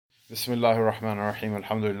بسم الله الرحمن الرحيم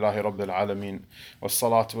الحمد لله رب العالمين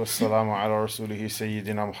والصلاة والسلام على رسوله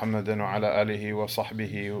سيدنا محمد وعلى آله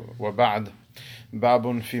وصحبه وبعد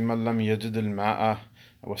باب في من لم يجد الماء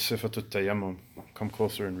وصفة التيمم. Come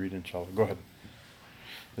closer and read, inshallah. Go ahead.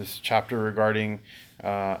 This chapter regarding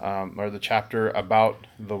or the chapter about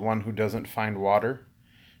the one who doesn't find water.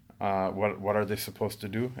 What are they supposed to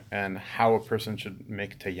do, and how a person should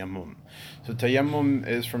make tayammum. So tayammum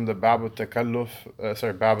is from the bab al-takalluf,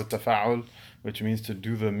 bab al-tafa'ul, which means to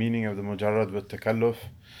do the meaning of the mujarrad with takalluf.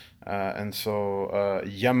 And so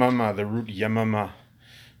yamama, the root yamama,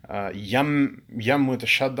 yam with a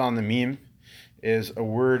shadda on the meme, is a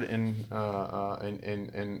word in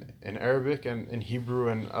Arabic and in Hebrew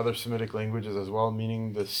and other Semitic languages as well,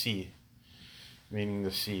 meaning the sea.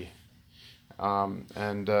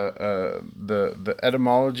 The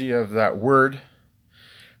etymology of that word,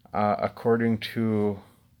 according to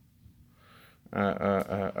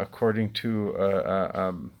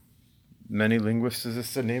many linguists, is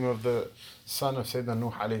this the name of the son of Sayyidina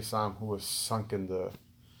Nuh alayhi salam, who was sunk in the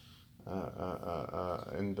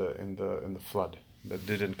flood, that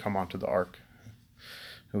didn't come onto the ark,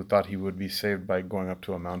 who thought he would be saved by going up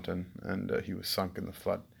to a mountain, and he was sunk in the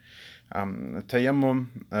flood. Tayammum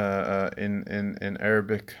in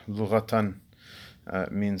Arabic, lughatan,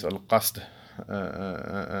 means al-qasd,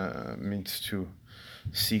 means to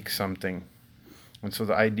seek something. And so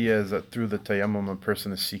the idea is that through the tayammum a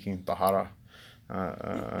person is seeking tahara.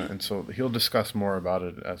 And so he'll discuss more about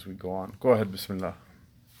it as we go on. Go ahead, bismillah.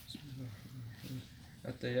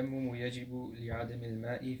 التيمم يجب لعدم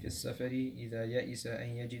الماء في السفر إذا يئس أن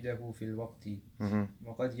يجده في الوقت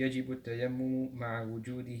وقد يجب التيمم مع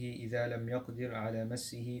وجوده إذا لم يقدر على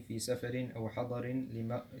مسه في سفر أو حضر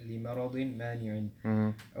لمرض مانع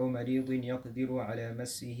أو مريض يقدر على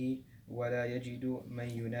مسه ولا يجد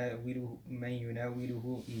من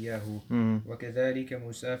يناوله إياه وكذلك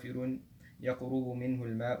مسافر يقرب منه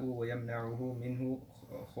الماء ويمنعه منه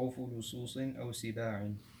خوف لصوص أو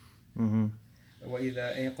سباع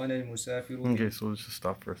وإذا أيقن المسافر. Okay, so let's just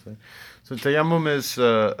stop for a second. So tayammum is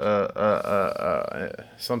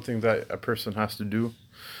something that a person has to do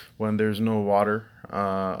when there's no water,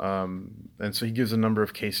 and so he gives a number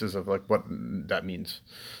of cases of like what that means.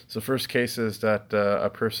 So the first case is that a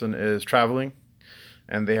person is traveling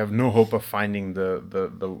and they have no hope of finding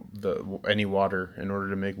any water in order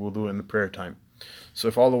to make wudu in the prayer time. So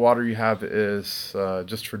if all the water you have is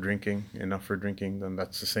just for drinking, enough for drinking, then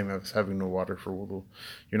that's the same as having no water for wudu.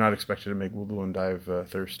 You're not expected to make wudu and die of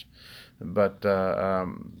thirst. But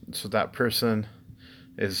so that person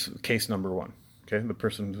is case number one. Okay, the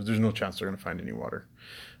person, there's no chance they're going to find any water.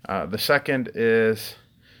 The second is,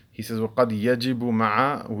 he says, وَقَدْ يَجِبُ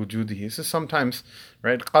مَعَ وُجُودِهِ. This is sometimes,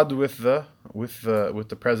 right? Qad with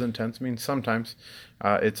the present tense means sometimes.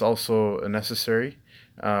 It's also necessary.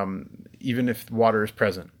 Even if water is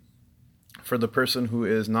present, for the person who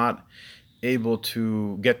is not able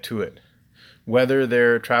to get to it, whether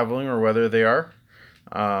they're traveling or whether they are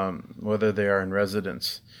in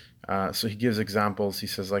residence. So he gives examples. He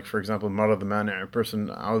says, like, for example, marad mani', a person,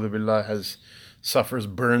 a'udhu billah, suffers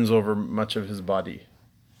burns over much of his body,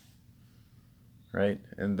 right?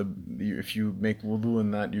 And if you make wudu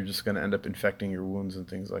in that, you're just going to end up infecting your wounds and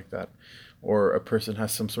things like that. Or a person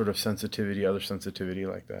has some sort of other sensitivity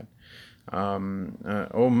like that.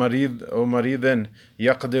 أو مريض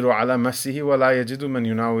يقدر على مسه ولا يجد من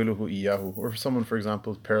يناوله إياه. Or if someone, for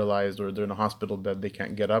example, is paralyzed or they're in a hospital bed, they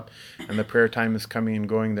can't get up, and the prayer time is coming and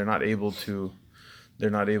going, they're not able to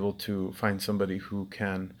find somebody who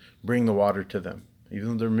can bring the water to them, even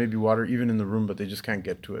though there may be water even in the room, but they just can't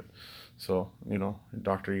get to it. So,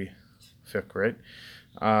 Dr. Fiqh, right?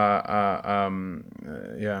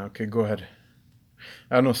 Okay, go ahead.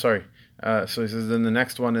 No, sorry. So he says, then the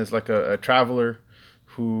next one is like a traveler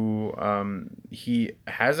who he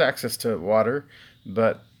has access to water,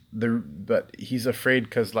 but he's afraid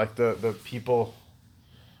because like the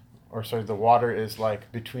water is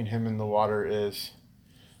like between him and the water is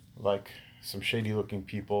like some shady looking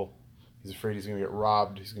people. He's afraid he's going to get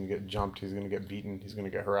robbed, he's going to get jumped, he's going to get beaten, he's going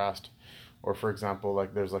to get harassed. Or for example,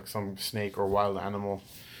 like there's like some snake or wild animal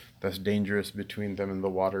that's dangerous between them and the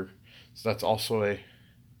water. So that's also a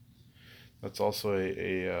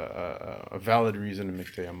valid reason to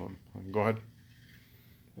make tayammum. Go ahead.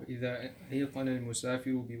 وإذا أيقن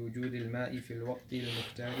المسافر بوجود الماء في الوقت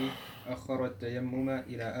المختار أخر التيمم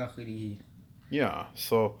إلى آخره. Yeah,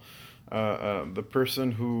 so the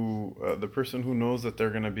person who knows that they're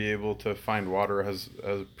going to be able to find water is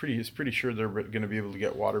pretty sure they're going to be able to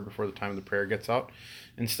get water before the time the prayer gets out.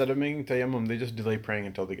 Instead of making tayammum, they just delay praying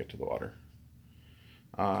until they get to the water.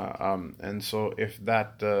 And so if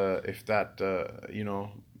that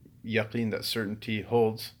yaqeen, that certainty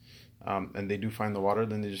holds, and they do find the water,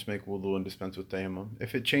 then they just make wudu and dispense with tayammum.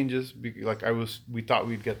 If it changes, like we thought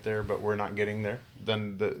we'd get there, but we're not getting there,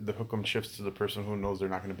 then the hukum shifts to the person who knows they're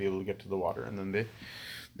not going to be able to get to the water, and then they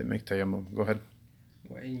make tayammum. Go ahead.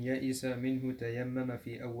 وإن يئس منه تيمم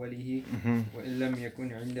في أوله وإن لم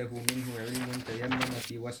يكن عنده منه علم تيمم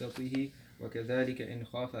في وسطه وكذلك إن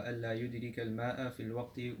خاف ألا يدرك الماء في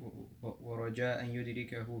الوقت ورجاء أن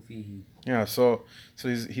يدركه فيه. Yeah, so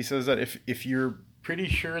he says that if you're pretty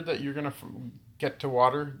sure that you're gonna get to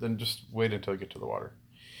water, then just wait until you get to the water.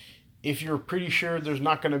 If you're pretty sure there's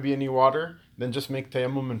not going to be any water, then just make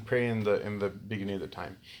tayammum and pray in the beginning of the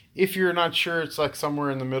time. If you're not sure, it's like somewhere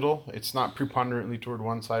in the middle, it's not preponderantly toward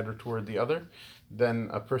one side or toward the other, then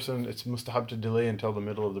it's mustahab to delay until the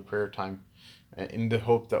middle of the prayer time in the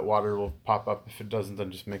hope that water will pop up. If it doesn't, then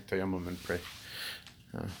just make tayammum and pray.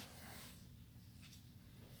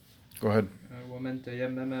 Go ahead. ومن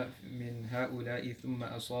تيمم من هؤلاء ثم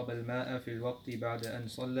أصاب الماء في الوقت بعد أن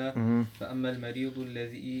صلى فأما المريض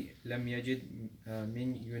الذي لم يجد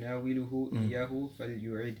من يناوله إياه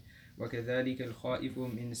فليعد وكذلك الخائف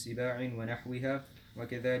من سباع ونحوها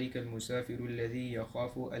وكذلك المسافر الذي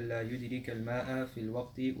يخاف ألا يدرك الماء في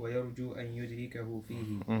الوقت ويرجو أن يدركه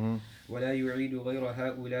فيه ولا يعيد غير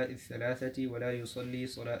هؤلاء الثلاثة ولا يصلي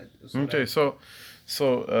صلاة. Okay, so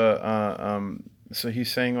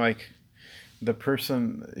he's saying like the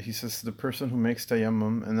person who makes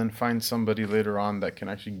tayammum and then finds somebody later on that can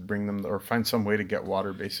actually bring them, or find some way to get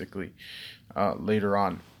water basically later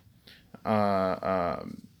on,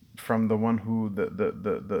 from the one who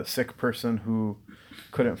the sick person who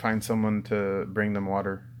couldn't find someone to bring them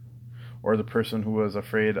water, or the person who was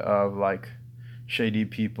afraid of like shady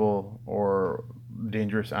people or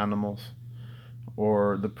dangerous animals,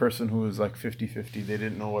 or the person who was like 50-50, they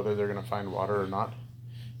didn't know whether they're going to find water or not,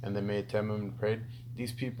 and they made tayammum and prayed.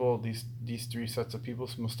 These people, these three sets of people,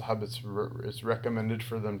 mustahab, it's recommended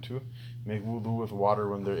for them to make wudu with water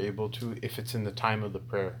when they're able to, if it's in the time of the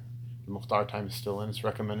prayer. The mukhtar time is still in, it's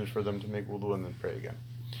recommended for them to make wudu and then pray again.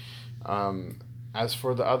 As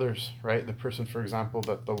for the others, right, the person, for example,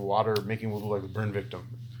 that the water, making wudu like the burn victim,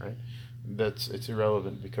 right, it's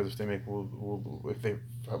irrelevant, because if they make wudu,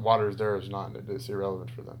 if water is there or is not, it's irrelevant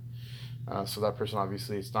for them. So that person,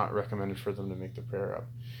 obviously, it's not recommended for them to make the prayer up.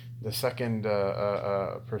 The second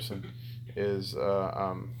person is,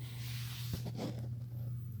 or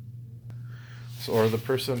the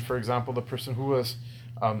person, for example, the person who was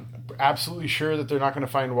absolutely sure that they're not going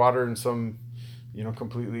to find water in some,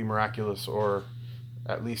 completely miraculous or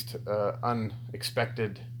at least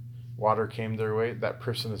unexpected water came their way. That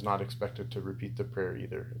person is not expected to repeat the prayer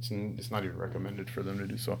either. It's not even recommended for them to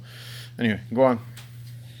do so. Anyway, go on.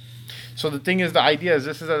 So the thing is, the idea is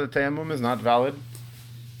that the tayammum is not valid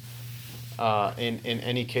in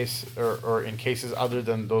any case, or in cases other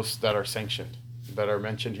than those that are sanctioned, that are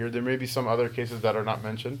mentioned here. There may be some other cases that are not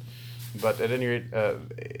mentioned, but at any rate,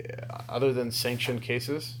 other than sanctioned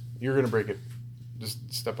cases, you're going to break it.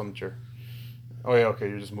 Just step on the chair. Oh yeah, okay,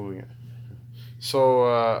 you're just moving it. So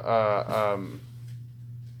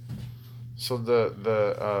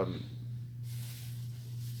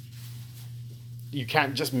you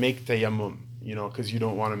can't just make tayammum, because you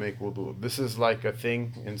don't want to make wudu. This is like a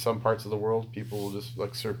thing in some parts of the world. People will just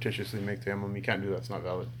like surreptitiously make tayammum. You can't do that. It's not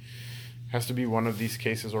valid. It has to be one of these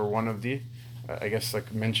cases, or one of the, I guess,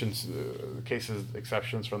 like mentions cases,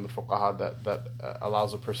 exceptions from the fuqaha that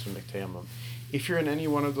allows a person to make tayammum. If you're in any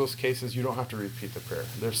one of those cases, you don't have to repeat the prayer.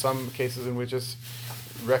 There's some cases in which it's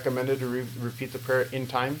recommended to repeat the prayer in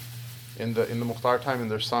time, in the mukhtar time,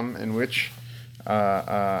 and there's some in which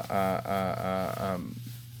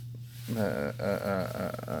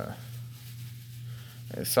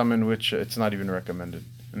it's not even recommended.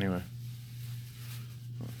 Anyway,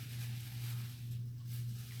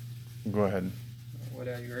 go ahead.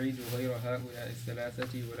 ولا يعيد غير هؤلاء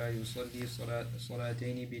الثلاثة ولا يصلي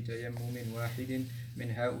صلاتين بتيمم واحد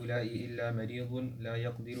من هؤلاء إلا مريض لا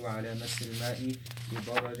يقدر على مس الماء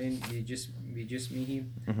بضرر بجسمه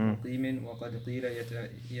مقيم وقد قيل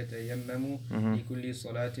يتيمم لكل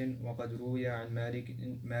صلاة وقد روي عن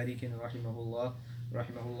مالك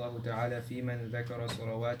رحمه الله تعالى في من ذكر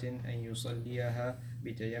صلوات أن يصليها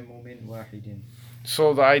بتيمم واحد.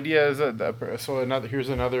 So the idea is that here's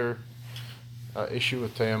another issue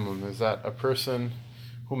with tayammum, is that a person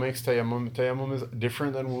who makes tayammum is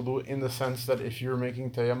different than wudu, in the sense that if you're making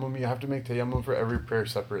tayammum, you have to make tayammum for every prayer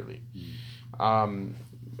separately.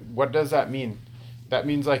 What does that mean? That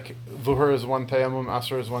means like Dhuhr is one tayammum,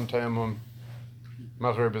 Asr is one tayammum,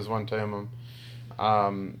 Maghrib is one tayammum.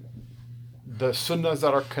 the sunnahs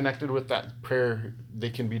that are connected with that prayer, they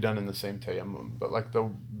can be done in the same tayammum. But like the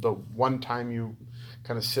one time you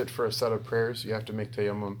kind of sit for a set of prayers, you have to make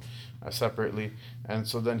tayammum separately. And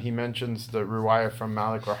so then he mentions the riwayah from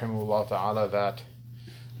Malik rahimahullah ta'ala that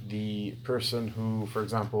the person who, for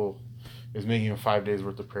example, is making 5 days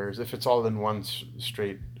worth of prayers, if it's all in one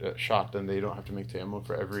straight shot, then they don't have to make tayammum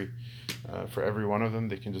for every one of them.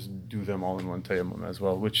 They can just do them all in one tayammum as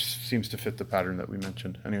well, which seems to fit the pattern that we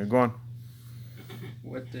mentioned. Anyway, go on.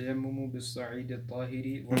 والتيمم بالصعيد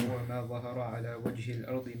الطاهر وهو ما ظهر على وجه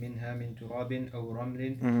الأرض منها من تراب أو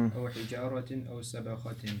رمل أو حجارة أو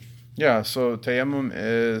سبخة. Yeah, so tayammum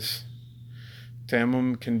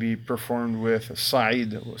can be performed with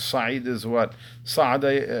sa'id. Sa'id is what? Sa'ada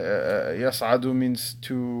yas'adu means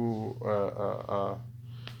to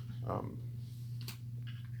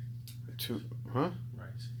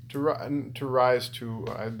rise to.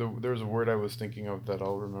 There's a word I was thinking of that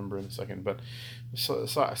I'll remember in a second, but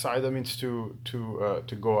sa'ida means to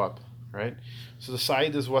go up, right? So the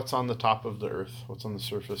sa'id is what's on the top of the earth, what's on the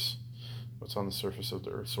surface of the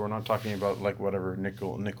earth. So we're not talking about like whatever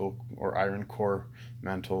nickel or iron core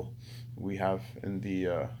mantle we have in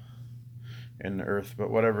the earth, but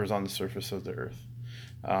whatever is on the surface of the earth,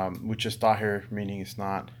 which is tahir, meaning it's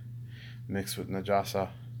not mixed with najasa.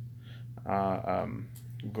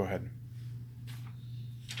 Go ahead.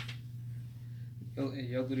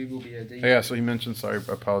 Yeah, so he mentioned, sorry,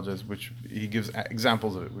 I apologize, which he gives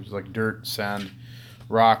examples of it, which is like dirt, sand,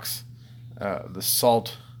 rocks, the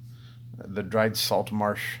salt, the dried salt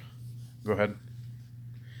marsh. Go ahead.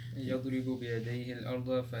 يضرب بيديه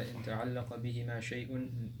الأرض فإن تعلق بهما شيء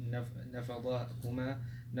نفضهما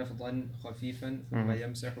نفضا خفيفا ثم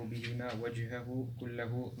يمسح بهما وجهه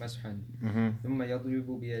كله مسحا ثم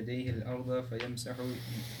يضرب بيديه الأرض فيمسح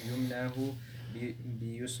يمناه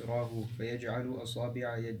بيسراه فيجعل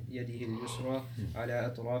أصابع يده اليسرى على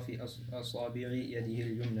أطراف أصابع يده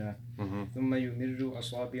اليمنى ثم يمر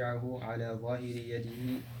أصابعه على ظاهر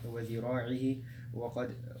يده وذراعه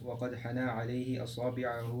وقد حنى عليه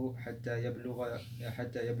أصابعه حتى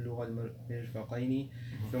يبلغ المرفقين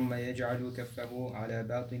ثم يجعل كفه على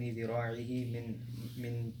باطن ذراعه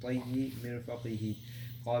من طي مرفقه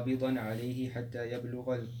قابضا عليه حتى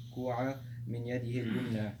يبلغ الكوع من يده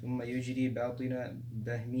اليمنى ثم يجري باطن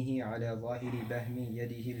بهمه على ظاهر بهم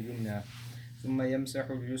يده اليمنى ثم يمسح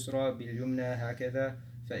اليسرى باليمنى هكذا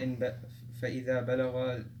فإذا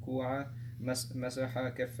بلغ الكوع مسح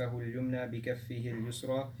كفه اليمنى بكفه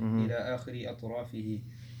اليسرى إلى آخر أطرافه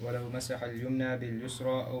ولو مسح اليمنى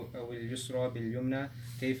باليسرى أو اليسرى باليمنى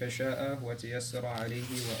كيف شاء وتيسر عليه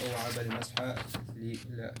وأوعب المسح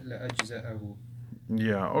لأجزأه.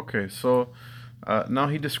 Yeah, okay, so now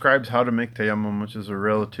he describes how to make tayammum, which is a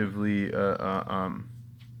relatively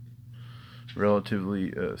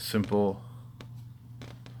simple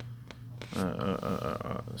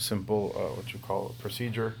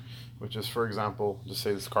procedure, which is, for example, just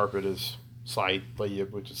say this carpet is sa'id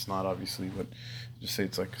tayyib, which it's not obviously, but just say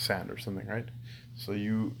it's like sand or something, right? So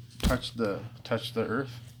you touch the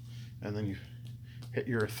earth, and then you hit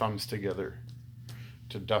your thumbs together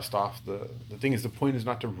to dust off the thing is, the point is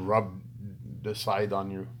not to rub the side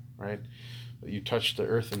on you, right? You touch the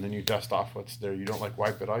earth and then you dust off what's there. You don't like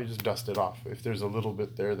wipe it off, you just dust it off. If there's a little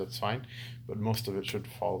bit there, that's fine, but most of it should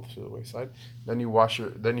fall to the wayside. Then you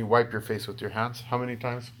wipe your face with your hands. How many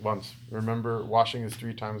times? Once. Remember, washing is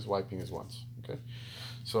 3 times, wiping is once. Okay,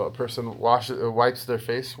 so a person wipes their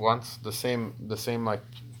face once, the same like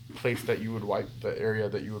place that you would wipe, the area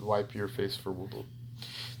that you would wipe your face for wudu.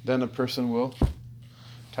 Then a person will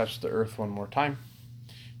touch the earth one more time,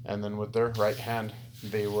 and then with their right hand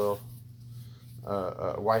they will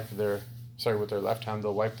with their left hand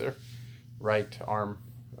they'll wipe their right arm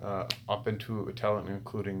up into a talent,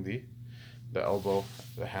 including the elbow,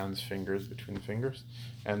 the hands, fingers, between the fingers,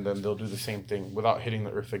 and then they'll do the same thing without hitting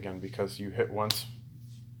the earth again, because you hit once,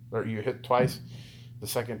 or you hit twice. The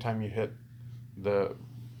second time you hit, the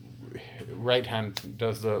right hand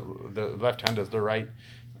does the left hand does the right,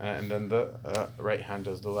 and then the right hand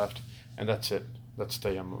does the left, and that's it. That's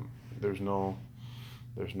tayammum. There's no,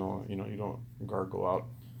 you don't gargle out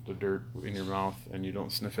the dirt in your mouth, and you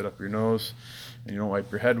don't sniff it up your nose, and you don't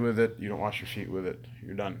wipe your head with it, you don't wash your feet with it.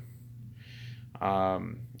 You're done.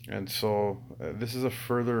 And so this is a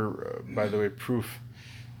further, by the way, proof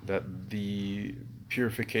that the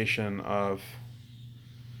purification of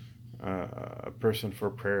a person for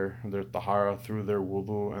prayer, their tahara, through their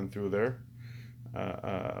wudu and through their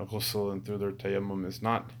ghusl and through their tayammum, it's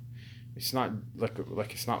not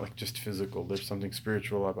like just physical. There's something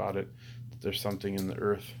spiritual about it. There's something in the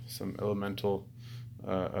earth, some elemental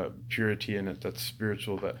purity in it that's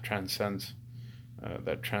spiritual, that transcends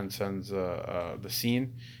that transcends the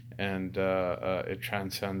scene, and it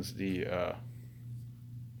transcends the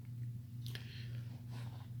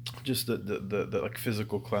just the like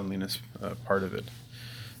physical cleanliness part of it.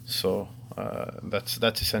 So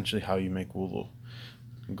that's essentially how you make wudu.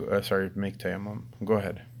 Make tayammum. Go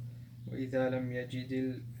ahead. وإذا لم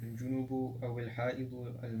يجد الجنوب أو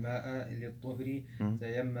الحائض الماء للطهر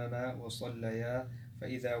تيمما وصليا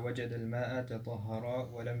فإذا وجد الماء تطهرا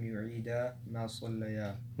ولم يعيدا ما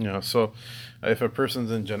صليا. Yeah, so if a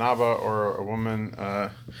person's in janaba or a woman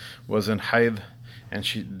was in haid and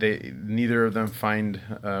neither of them find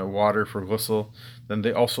water for ghusl, then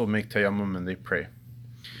they also make tayammum and they pray.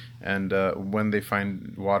 And when they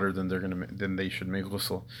find water, then they should make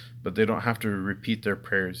ghusl, but they don't have to repeat their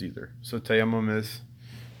prayers either. So tayammum is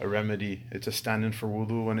a remedy. It's a stand-in for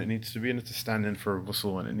wudu when it needs to be, and it's a stand-in for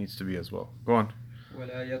ghusl when it needs to be as well. Go on.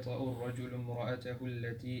 ولا يطأ الرجل امرأته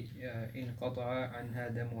التي انقطع عنها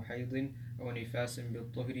دم حيض أو نفاس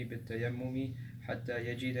بالطهر بالتيمم حتى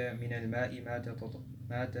يجد من الماء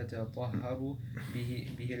ما تتطهر به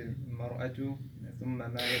المرأة ثم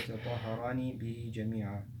ما يتطهران به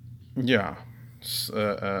جميعا. Yeah.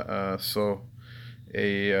 So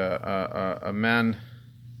a man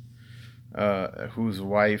whose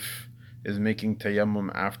wife is making tayammum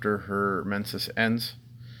after her menses ends,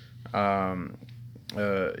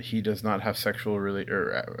 he does not have sexual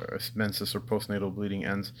menses or postnatal bleeding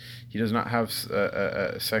ends. He does not have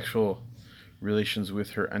sexual relations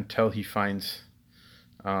with her until he finds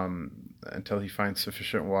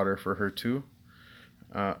sufficient water for her to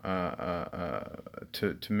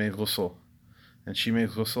make ghusl, and she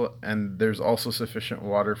makes ghusl, and there's also sufficient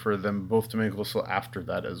water for them both to make ghusl after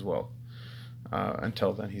that as well.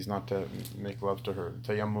 Until then, he's not to make love to her.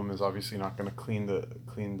 Tayammum is obviously not going to clean the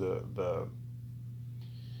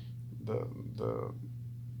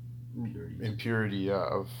impurity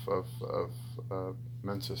of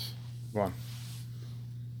menses. Go on.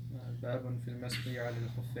 باب في المسح على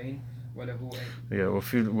الخفين وله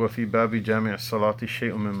وفي باب جامع الصلاة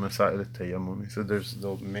شيء من مسائل التيمم. So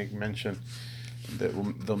they'll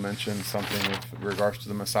mention something with regards to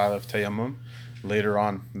the masail of tayammum later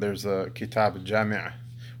on. There's a kitab jami'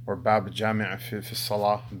 or bab jami' fi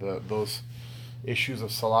salah, those issues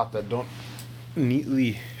of salat that don't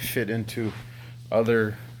neatly fit into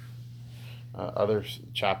other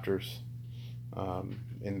chapters.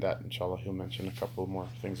 In that, inshallah, he'll mention a couple more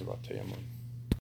things about tayammum.